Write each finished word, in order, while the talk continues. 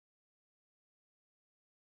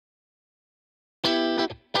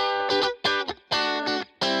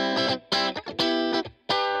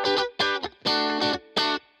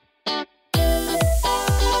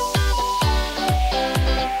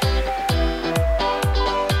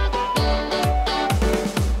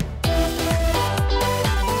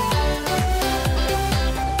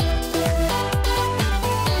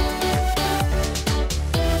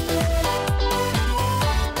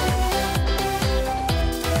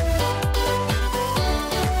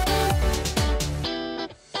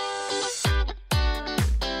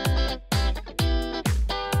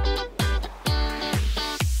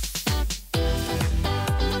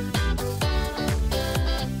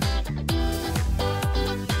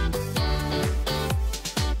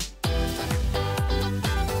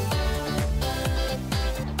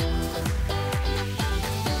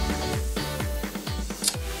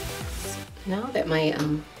that my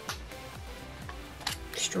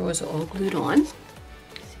straws are all glued on. Sit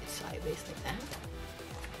sideways like that.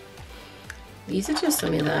 These are just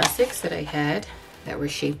some elastics that I had that were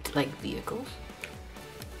shaped like vehicles.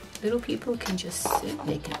 Little people can just sit,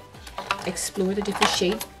 they can explore the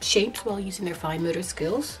different shapes while using their fine motor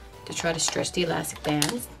skills to try to stretch the elastic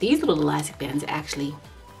bands. These little elastic bands are actually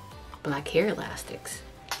black hair elastics.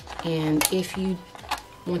 And if you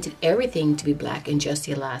wanted everything to be black and just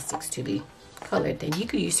the elastics to be colored, then you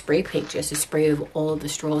could use spray paint just to spray over all of the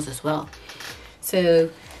straws as well.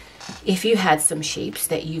 So if you had some shapes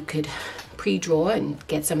that you could pre-draw and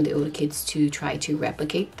get some of the older kids to try to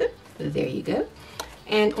replicate them, there you go.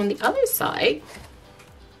 And on the other side,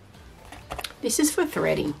 this is for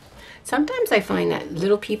threading. Sometimes I find that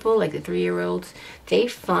little people, like the 3-year-olds, they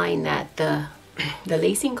find that the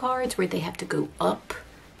lacing cards where they have to go up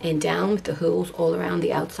and down with the holes all around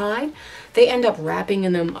the outside, they end up wrapping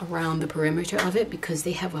in them around the perimeter of it because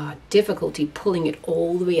they have a difficulty pulling it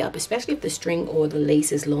all the way up, especially if the string or the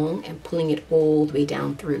lace is long, and pulling it all the way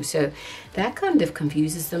down through. So that kind of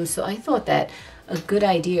confuses them. So I thought that a good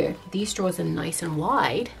idea, these straws are nice and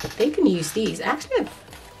wide, they can use these. Actually,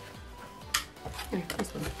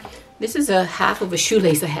 this is a half of a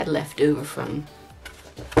shoelace I had left over from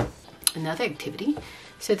another activity.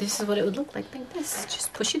 So this is what it would look like this.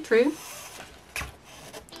 Just push it through.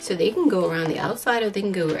 So they can go around the outside or they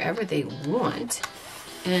can go wherever they want.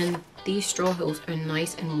 And these straw holes are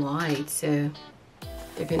nice and wide, so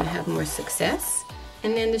they're gonna have more success.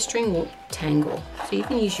 And then the string won't tangle. So you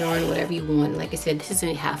can use yarn, whatever you want. Like I said, this is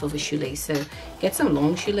only half of a shoelace. So get some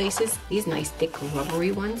long shoelaces, these nice thick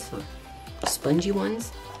rubbery ones, or spongy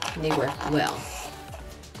ones, and they work well.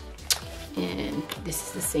 And this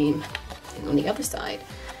is the same thing on the other side,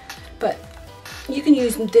 but you can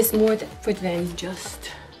use this more for than just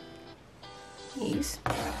these.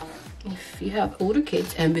 If you have older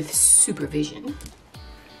kids and with supervision,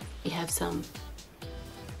 you have some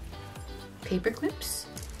paper clips.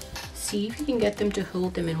 See if you can get them to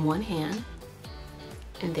hold them in one hand,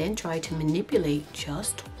 and then try to manipulate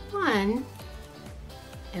just one,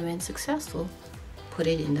 and when successful, put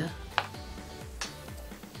it in the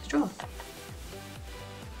straw.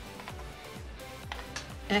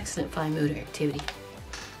 Excellent fine motor activity.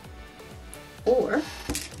 Or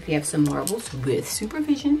if you have some marbles with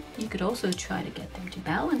supervision, you could also try to get them to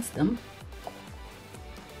balance them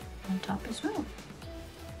on top as well.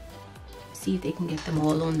 See if they can get them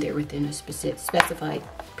all on there within a specified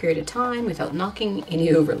period of time without knocking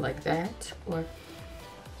any over like that, or it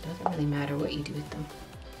doesn't really matter what you do with them.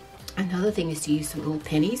 Another thing is to use some little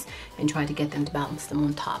pennies and try to get them to balance them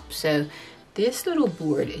on top. So this little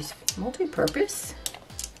board is multi-purpose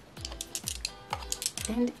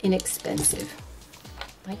and inexpensive.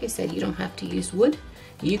 Like I said, you don't have to use wood.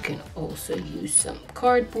 You can also use some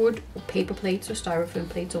cardboard or paper plates or styrofoam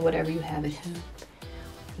plates or whatever you have at home.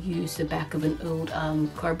 Use the back of an old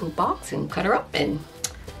cardboard box and cut her up, and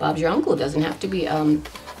Bob's your uncle. It doesn't have to be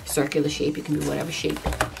circular shape. It can be whatever shape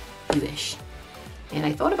you wish. And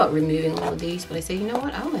I thought about removing all of these, but I said, you know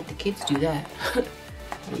what? I'll let the kids do that.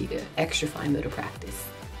 There you go, extra fine motor practice.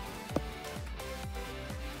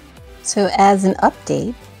 So as an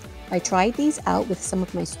update, I tried these out with some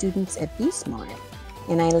of my students at Be Smart,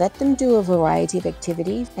 and I let them do a variety of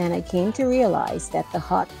activities, and I came to realize that the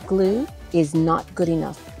hot glue is not good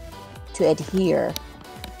enough to adhere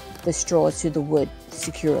the straws to the wood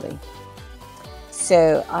securely.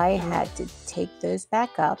 So I had to take those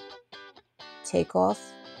back up, take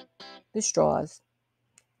off the straws,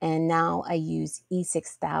 and now I use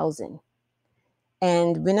E6000.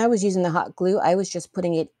 And when I was using the hot glue, I was just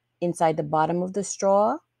putting it inside the bottom of the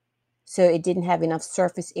straw, so it didn't have enough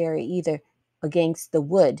surface area either against the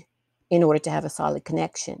wood in order to have a solid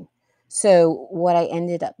connection. So what I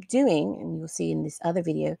ended up doing, and you'll see in this other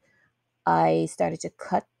video, I started to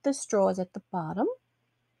cut the straws at the bottom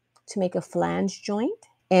to make a flange joint.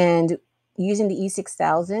 And using the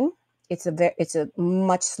E6000, it's a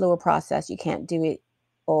much slower process. You can't do it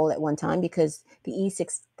all at one time because the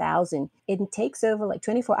E6000, it takes over like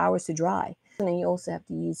 24 hours to dry. And then you also have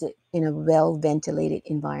to use it in a well-ventilated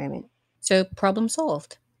environment. So problem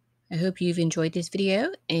solved. I hope you've enjoyed this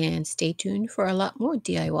video, and stay tuned for a lot more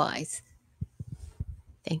DIYs.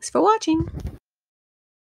 Thanks for watching.